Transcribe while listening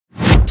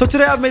So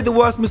today I've made the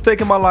worst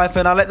mistake in my life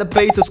and I let the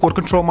beta squad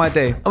control my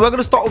day. And we're going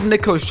to start with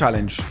Nico's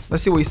challenge.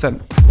 Let's see what he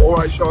sent.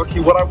 Alright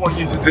Sharky, what I want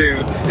you to do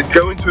is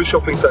go into a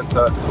shopping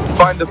centre,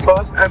 find the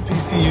first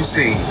NPC you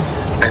see,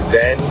 and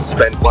then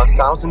spend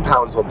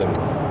 £1,000 on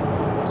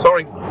them.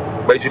 Sorry,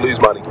 made you lose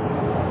money.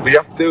 But you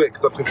have to do it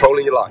because I'm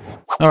controlling your life.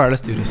 Alright,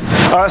 let's do this.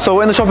 Alright, so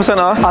we're in the shopping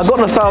centre. I got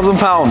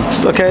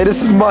 £1,000. Okay,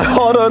 this is my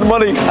hard-earned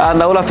money.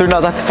 And all I have to do now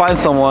is I have to find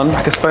someone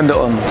I can spend it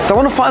on. So I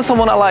want to find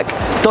someone that like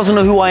doesn't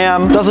know who I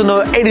am, doesn't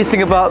know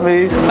anything about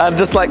me, and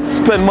just like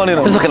spend money on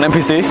it. It's like an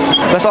NPC.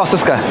 Let's ask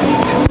this guy.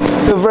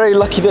 It's a very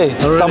lucky day.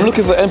 Oh, really? So I'm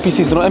looking for NPCs.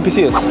 Do you know what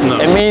NPC is? No.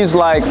 It means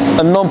like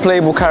a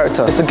non-playable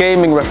character. It's a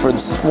gaming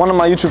reference. One of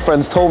my YouTube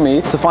friends told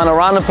me to find a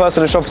random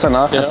person in a shopping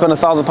centre and spend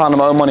 £1,000 of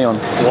my own money on.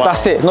 Wow.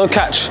 That's it, no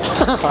catch. Do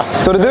you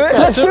want to do it?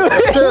 Let's do it!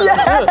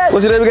 Yes!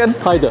 What's your name again?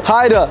 Haider.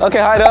 Haider. Okay,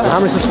 Haider. How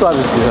many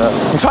subscribers do you have?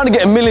 I'm trying to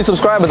get 1 million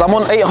subscribers. I'm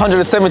on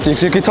 870,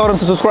 so you can tell them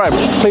to subscribe.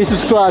 Please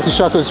subscribe to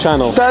Shaka's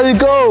channel. There you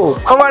go.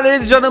 Alright,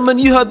 ladies and gentlemen,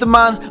 you heard the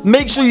man.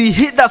 Make sure you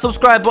hit that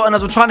subscribe button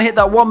as we're trying to hit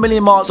that 1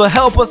 million mark. So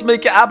help us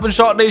make it happen,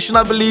 Shark Nation.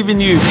 I believe in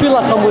you. I feel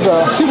like I'm with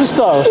a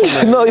superstar or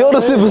something. No, you're the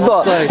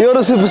superstar. You're the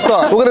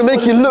superstar. We're gonna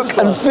make you look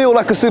and feel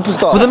like a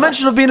superstar. With the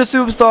mention of being a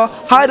superstar,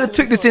 Haider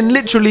took this in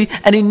literally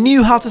and he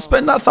knew how to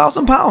spend that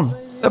 £1,000.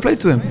 I played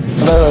to him.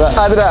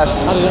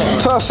 Adidas.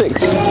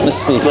 Perfect. Let's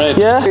see. Great.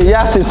 Yeah?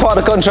 Yeah, it's part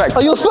of the contract.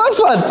 Are you a Spurs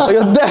fan? Oh,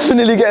 you're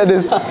definitely getting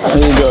this. There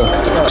you go.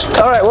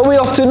 Alright, what are we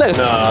off to next?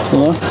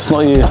 No, it's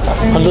not you.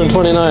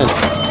 129.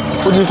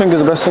 What do you think is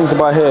the best thing to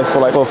buy here for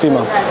like for a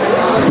female?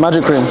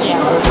 Magic cream.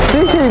 Yeah. See,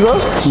 here you go.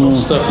 Soft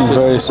stuff.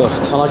 Very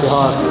soft. I like it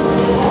hard.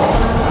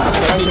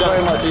 Thank you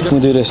very much. Let me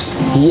do this.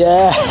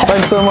 Yeah.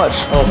 Thanks so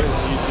much.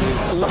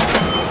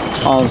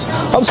 Arms.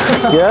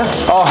 Yeah?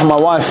 Oh, my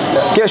wife.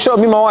 Show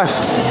me my wife.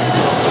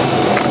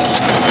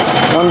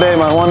 One day,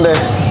 man, one day.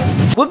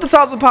 With the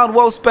 £1,000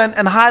 well spent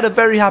and Haider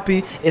very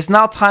happy, it's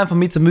now time for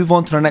me to move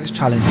on to the next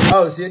challenge.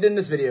 Oh, so you're doing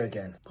this video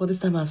again? Well, this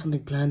time I have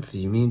something planned for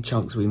you. Me and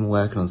Chunks, we've been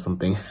working on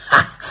something.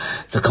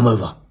 So come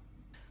over.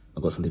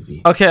 I've got something for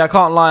you. Okay, I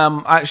can't lie,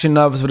 I'm actually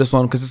nervous for this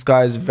one because this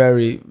guy is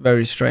very,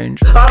 very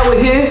strange. Alright,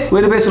 we're here, we're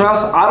in the basement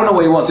house. I don't know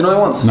what he wants. Do you know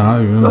what he wants?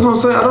 No. That's what I'm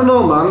saying. I don't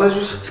know, man.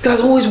 This guy's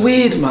always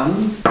weird,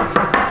 man.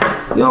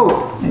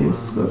 Yo. Hey,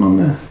 what's going on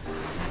there?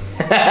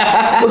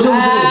 What's wrong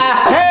with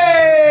you? Hey!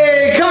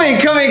 Come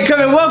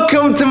in.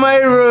 Welcome to my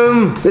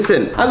room.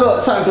 Listen, I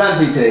got something planned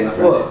for you today, my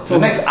friend. What? For the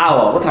next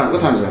hour. What time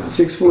is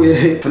it?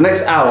 6:48. For the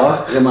next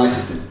hour, you're my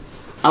assistant.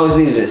 I always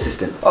needed an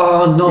assistant.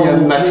 Oh no. Yeah,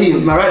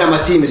 right now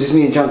my team is just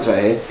me and Chunks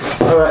right here.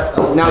 Alright,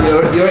 now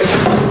you're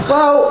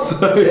well,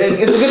 sorry, it's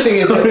a good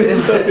thing.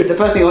 Sorry. The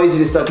first thing I want you to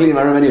do is start cleaning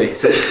my room anyway.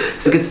 So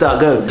it's a good start.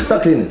 Go.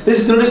 Start cleaning.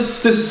 This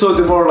is so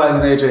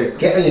demoralizing, AJ.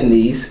 Get on your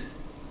knees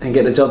and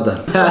get the job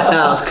done.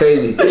 That's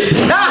crazy.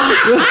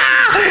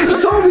 You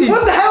told me.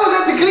 What the hell is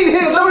that to clean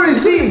here? It's already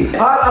seen.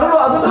 I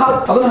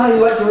don't know how you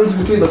like your room to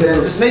be clean. Okay,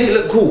 just make it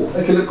look cool.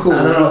 Make it look cool.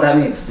 I don't know what that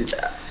means.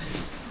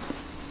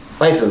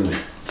 Wait for me.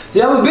 Do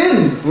you have a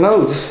bin?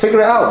 No, just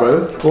figure it out,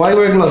 bro. Why are you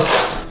wearing gloves?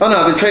 Oh no,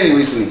 I've been training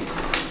recently.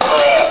 I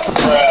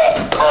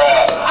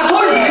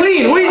told you to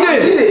clean. What are you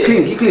doing?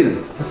 Clean. Keep cleaning.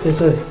 Okay,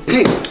 sorry.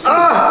 Clean.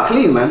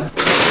 Clean, man.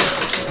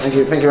 Thank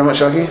you very much,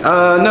 Sharky.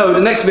 No, the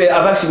next bit,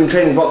 I've actually been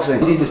training boxing.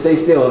 You need to stay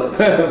still.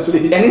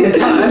 Please. I need to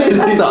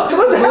start.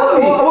 What the hell?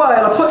 What?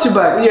 A punching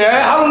bag?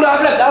 Yeah, how long do I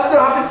have left? I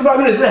still have 55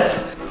 minutes left.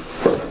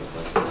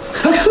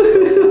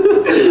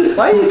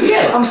 Why are you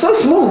scared? I'm so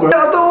small, bro. I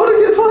don't want to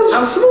get punched.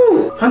 I'm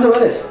small. Hands up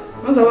like this.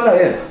 Hands up like that,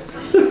 yeah.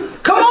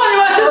 Come on,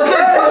 you assistant!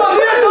 Okay. Come on,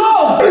 do it at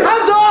home!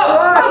 Hands up!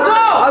 Hands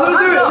up! I'm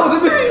gonna do it. What's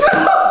it mean?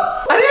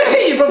 I didn't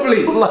hit you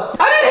properly.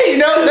 I didn't hit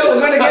you. No,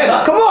 we're going again.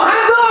 Come on,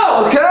 hands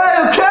up! Okay.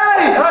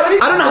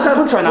 I don't know how to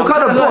punch right now. What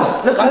kind of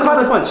boss? Look, I don't know how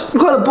to punch.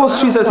 What kind of boss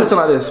treats their assistant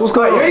like this? What's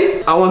going on?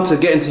 Ready? I want to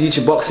get into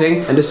YouTube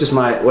boxing, and this is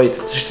my way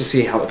just to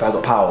see if I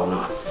got power or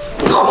not.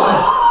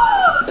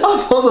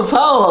 I've got the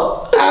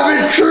power. I've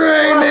been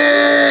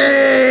training.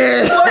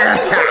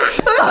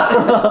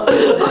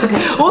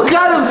 What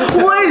kind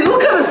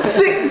of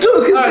sick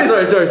joke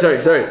is this?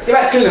 Sorry. Get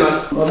back to cleaning, man.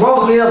 I'd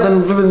rather clean up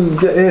than even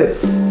get here.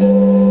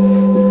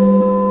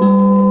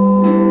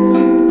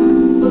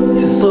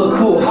 This is so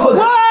cool. What?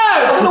 I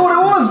don't know what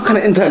it was. What kind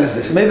of intern is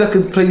this? Maybe I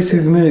could play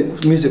soothing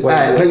music.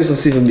 Alright, play me some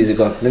soothing music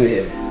on. Let me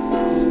hear it.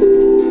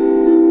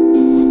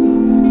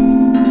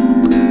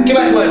 Get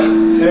back to work.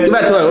 Get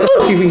back to work. What the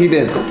fuck do you think you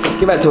did?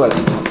 Get back to work.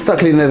 Start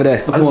cleaning over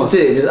there. I just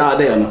did it. It's out of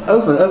date or not.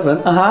 Open. I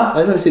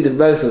just want to see this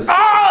burger sauce.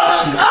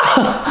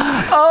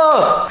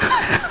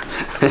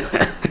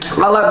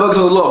 I like burgers a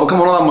lot, but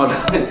come on, that much.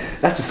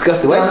 That's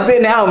disgusting. Why are you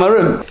spitting it out of my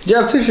room? Do you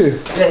have tissue?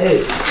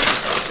 Yeah.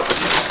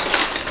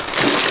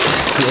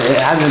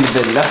 Yeah, I'm in the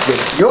bin. That's good.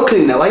 You're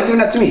clean now. Why are you giving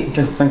that to me?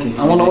 Okay, thank you.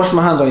 I want to wash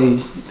my hands while you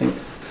think.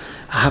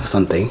 I have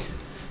something,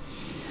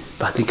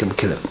 but I think it will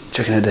kill him.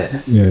 Checking it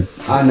there. Yeah.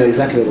 I know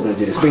exactly what we're going to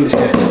do. Let's bring this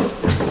guy.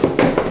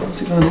 What's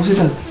he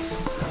doing?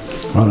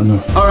 I don't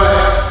know.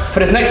 Alright, for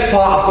this next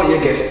part, I've got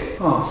your gift.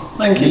 Oh,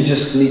 thank you. You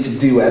just need to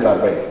do whatever I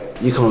bring.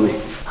 You come with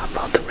me. I'm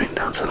about to bring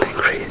down something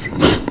crazy.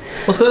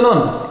 What's going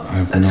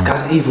on? This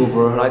guy's evil,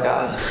 bro. Like,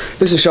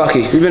 Listen,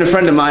 Sharky, you've been a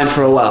friend of mine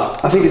for a while.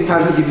 I think it's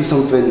time to give you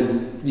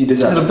something you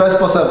deserve. you're the best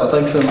boss ever.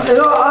 Thanks so much. You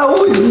know, I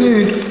always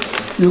knew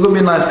you were gonna be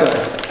a nice guy.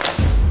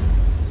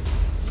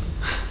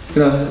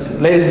 You know,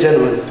 ladies and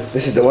gentlemen,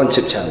 this is the 1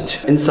 chip challenge.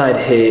 Inside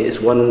here is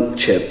 1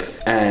 chip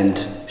and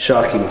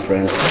Sharky, my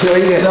friend. No,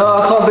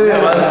 I can't do it,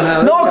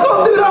 man. No, I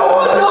can't do that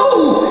one.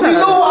 No. You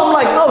know what I'm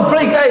like? Oh,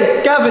 break.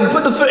 Hey, Gavin,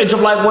 put the footage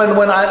of like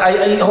when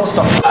I eat hot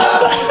stuff.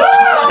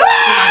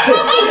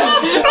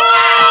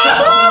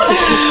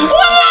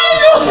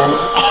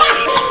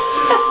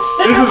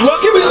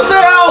 Give me the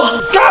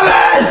bell,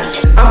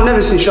 Gavin! I've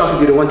never seen Sharky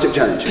do the 1 chip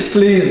challenge.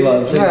 Please,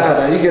 man. Please.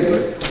 Nah, you good, bro.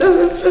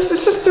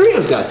 It's just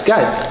Doritos, guys.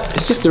 Guys,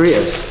 it's just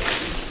Doritos.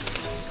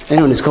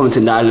 Anyone who's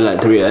commenting that I look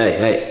like Doritos,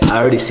 hey, I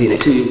already seen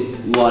it.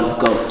 2, 1,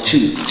 go.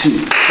 Chew.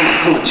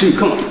 Come on, chew,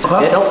 come on.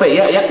 Yeah, don't fake,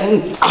 yeah.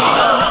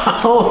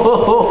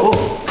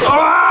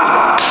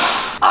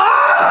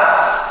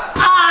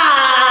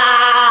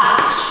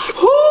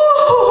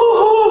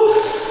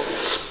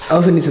 I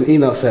also need some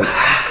emails sent.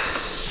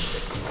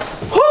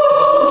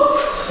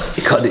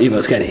 You got the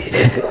emails, can he?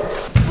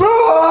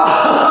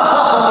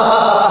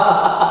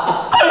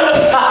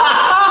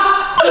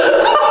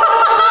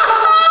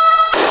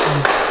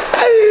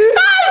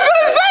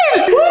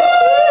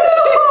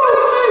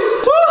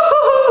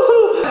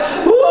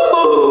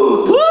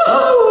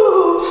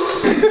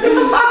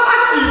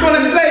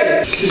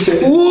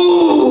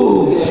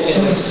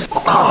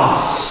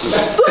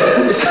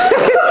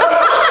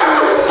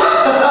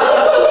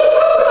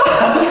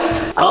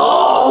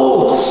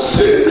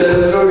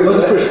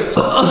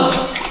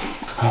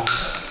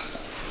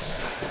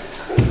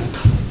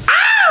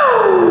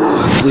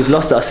 We've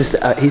lost our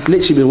sister. He's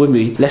literally been with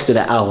me less than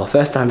an hour.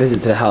 First time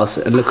visit to the house,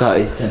 and look how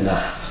he's turned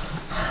out.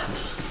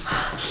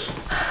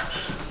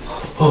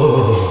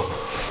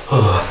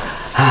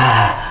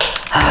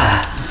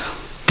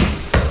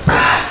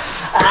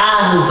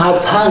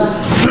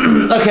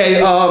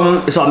 Okay,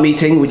 it's our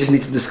meeting. We just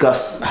need to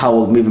discuss how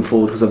we're moving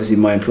forward because obviously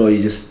my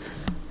employee just.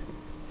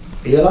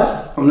 Are you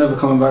alive? I'm never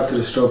coming back to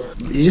this job.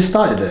 You just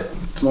started it.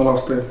 It's my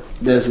last day.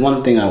 There's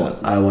one thing I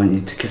want. I want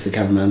you to kiss the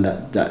cameraman.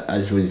 That I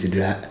just want you to do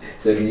that.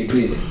 So can you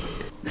please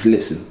just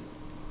lips him?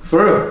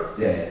 For real?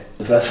 Yeah.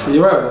 The first one. Are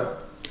you right?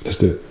 Let's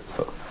do it.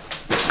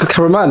 The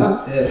cameraman?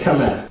 Yeah, the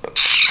cameraman.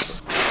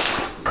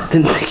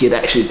 Didn't think you'd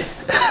actually.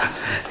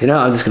 You know,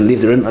 I'm just gonna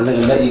leave the room. I'm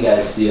gonna let you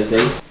guys do your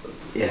thing.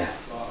 Yeah.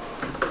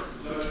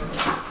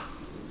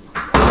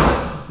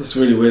 It's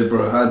really weird,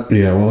 bro.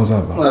 Yeah, what was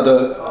that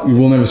about? We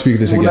will never speak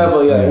this again.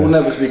 We'll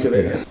never speak of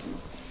it again.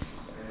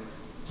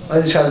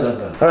 Why's the chance not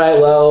done? Alright,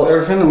 well.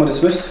 Everything, am I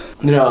dismissed?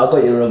 No, I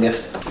got you a real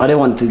gift. I didn't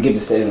want to give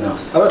this to anyone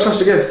else. I don't trust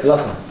your gift. The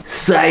last one.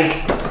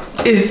 Psych!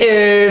 It's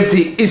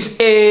empty! It's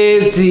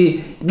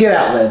empty! Get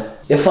out, man.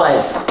 You're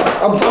fired.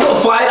 I'm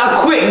not fired,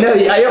 I quit. No,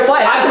 you're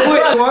fired. I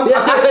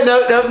quit.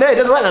 No, it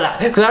doesn't work like that.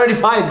 Because I already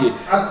fired you.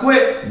 I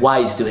quit. Why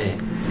are you still here?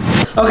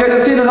 Okay, so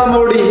seeing as I'm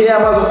already here, I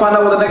might as well find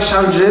out what the next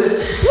challenge is.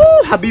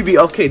 Woo, Habibi,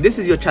 okay, this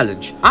is your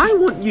challenge. I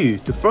want you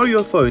to throw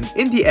your phone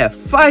in the air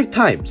 5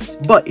 times,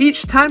 but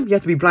each time you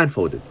have to be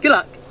blindfolded. Good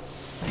luck.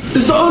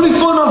 It's the only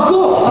phone I've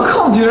got. I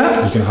can't do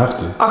that. You're gonna have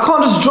to. I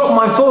can't just drop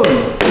my phone.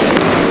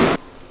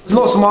 It's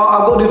not smart.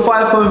 I've got to do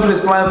 5 phone flips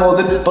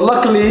blindfolded, but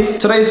luckily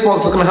today's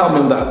sponsor is going to help me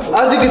with that.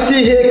 As you can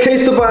see here,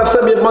 Casetify have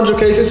sent me a bunch of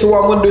cases, so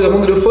what I'm going to do is I'm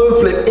going to do a phone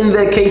flip in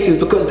their cases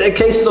because their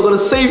cases are going to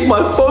save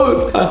my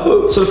phone, I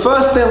hope. So the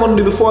first thing I want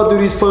to do before I do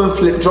these phone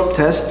flip drop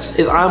tests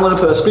is I'm going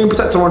to put a screen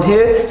protector on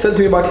here, sent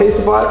to me by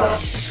Casetify.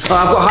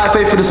 I've got high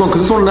faith for this one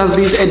because this one has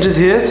these edges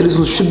here, so this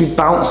one should be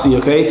bouncy,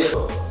 okay?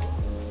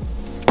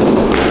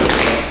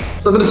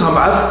 That doesn't sound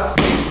bad.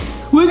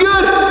 We're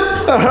good!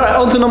 Alright,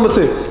 on to number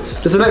 2.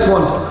 This is the next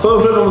one. Phone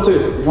flip number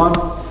 2. 1.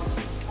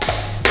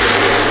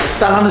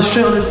 That landed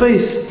straight on your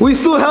face. We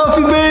still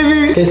healthy,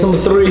 baby! Case number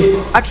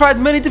 3. I tried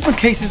many different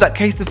cases that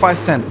Casetify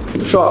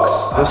sent. Sharks,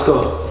 let's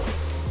go.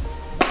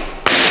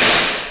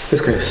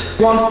 This case.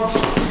 1.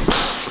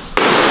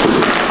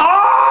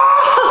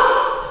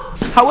 Ah!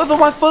 However,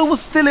 my phone was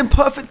still in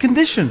perfect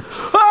condition.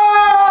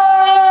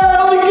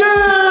 Ah! We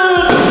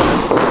good!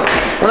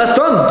 Well, that's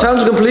done.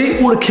 Challenge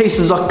complete. All the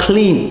cases are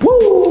clean.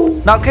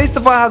 Woo! Now,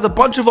 Casetify has a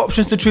bunch of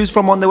options to choose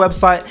from on their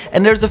website,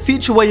 and there's a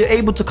feature where you're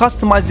able to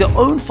customize your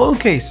own phone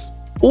case,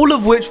 all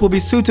of which will be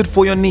suited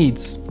for your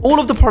needs. All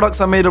of the products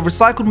are made of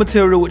recycled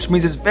material, which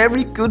means it's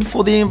very good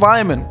for the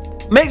environment.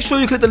 Make sure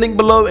you click the link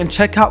below and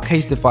check out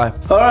Casetify.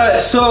 All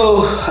right,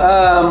 so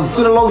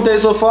been a long day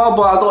so far,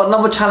 but I got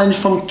another challenge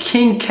from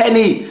King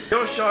Kenny.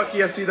 Yo,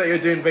 Sharky, I see that you're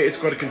doing Beta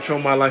Squad to control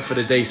my life for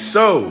the day,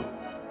 so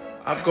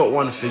I've got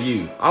one for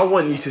you. I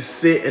want you to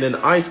sit in an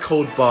ice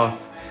cold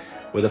bath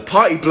with a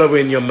party blower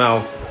in your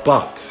mouth,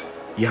 but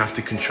you have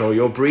to control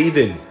your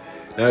breathing.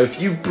 Now, if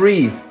you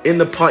breathe in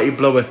the party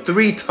blower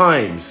 3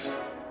 times,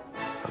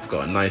 I've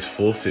got a nice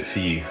forfeit for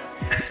you.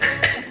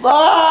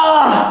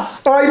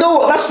 Alright,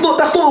 no, that's not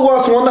the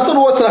worst one. That's not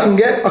the worst that I can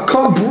get. I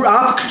can't breathe.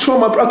 I have to control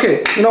my breath.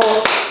 Okay, you know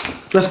what?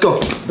 Let's go.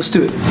 Let's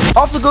do it.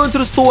 After going to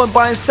the store and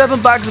buying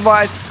 7 bags of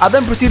ice, I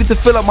then proceeded to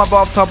fill up my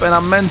bathtub and I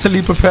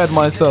mentally prepared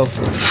myself.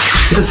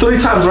 Is it 3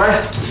 times,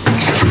 right?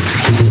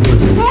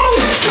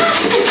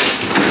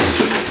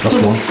 That's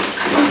one.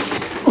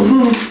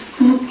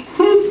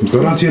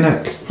 Go down to your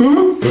neck.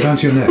 Go down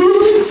to your neck.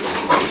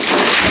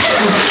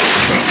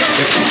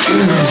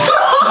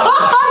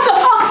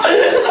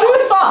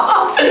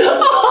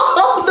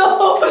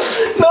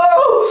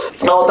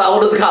 No, that one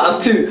doesn't count,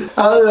 that's 2. That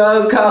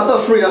doesn't count, that's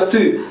not 3, that's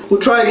 2. We'll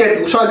try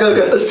again, we'll try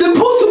again. It's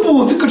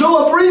impossible to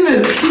control my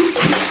breathing.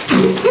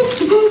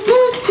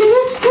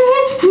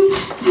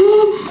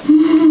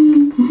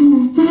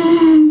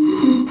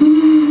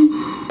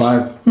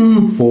 5,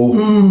 4,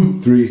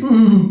 3,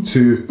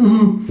 2,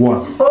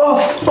 1.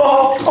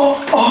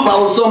 That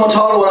was so much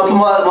harder when I put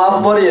my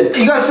upper body in.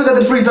 You guys figured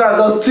the 3 times,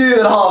 that was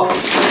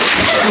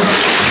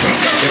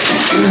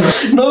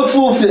 2.5. No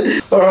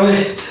forfeit.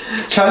 Alright,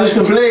 challenge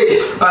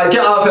complete. Alright,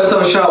 get out of here, let's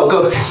have a shower,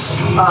 go.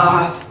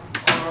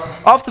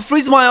 After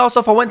freezing my ass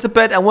off, I went to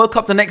bed and woke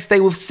up the next day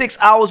with 6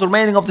 hours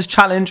remaining of this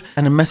challenge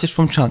and a message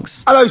from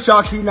Chunks. Hello,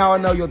 Sharky. Now I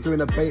know you're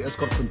doing a Beta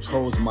Squad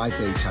Controls My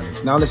Day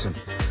challenge. Now listen,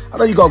 I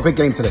know you got a big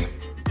game today,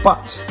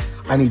 but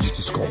I need you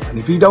to score. And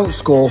if you don't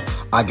score,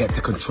 I get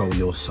to control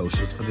your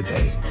socials for the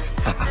day.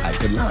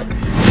 Good luck.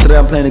 Today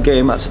I'm playing a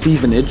game at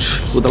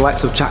Stevenage with the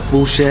likes of Jack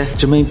Wilshere,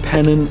 Jermaine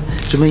Pennant,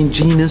 Jermaine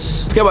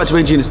Genius. Forget about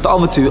Jermaine Genius, the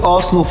other 2,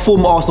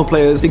 former Arsenal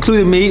players,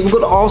 including me. We've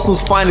got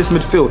Arsenal's finest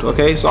midfield,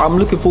 okay? So I'm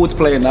looking forward to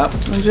playing that.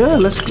 And yeah,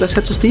 let's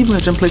head to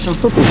Stevenage and play some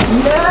football.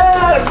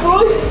 Yeah,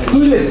 boy!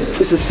 Who is this?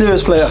 It's a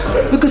serious player.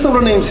 Look at some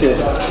of the names here.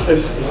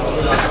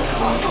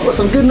 Got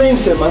some good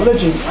names here, man.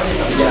 Legends.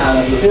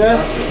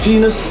 Yeah,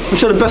 Genius. I'm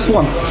sure the best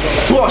one.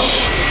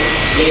 Bosh.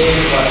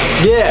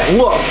 Yeah,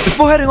 what?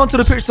 Before heading onto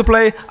the pitch to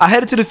play, I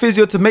headed to the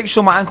physio to make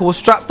sure my ankle was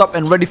strapped up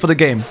and ready for the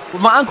game.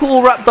 With my ankle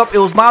all wrapped up, it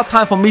was now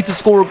time for me to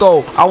score a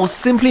goal. I was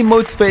simply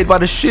motivated by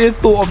the sheer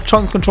thought of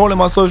Chunks controlling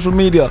my social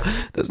media.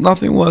 There's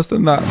nothing worse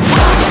than that.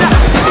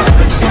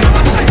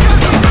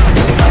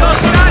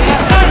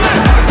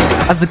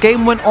 As the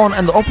game went on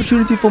and the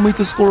opportunity for me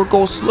to score a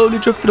goal slowly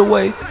drifted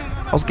away,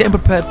 I was getting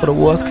prepared for the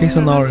worst case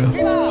scenario.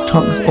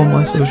 Chunks on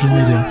my social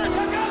media.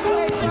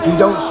 If you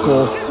don't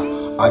score,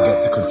 I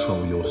get to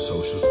control your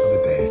socials for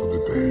the day.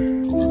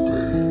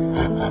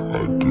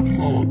 Good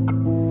luck.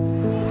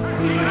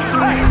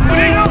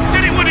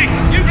 Woody!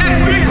 You guys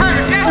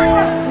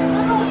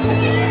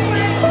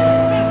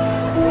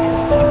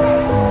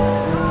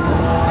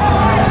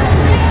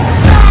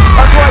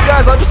That's right,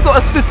 guys, I just got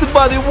assisted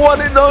by the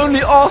one and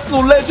only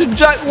Arsenal legend,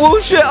 Jack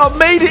Wilshere. I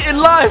made it in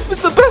life.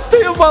 It's the best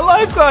day of my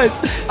life, guys.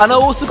 And I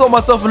also got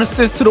myself an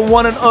assist to the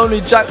one and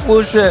only Jack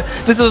Wilshere.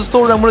 This is a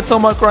story I'm going to tell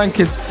my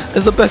grandkids.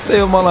 It's the best day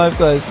of my life,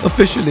 guys,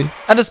 officially.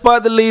 And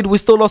despite the lead, we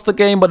still lost the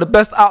game, but the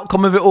best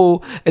outcome of it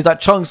all is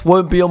that Chunks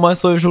won't be on my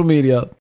social media.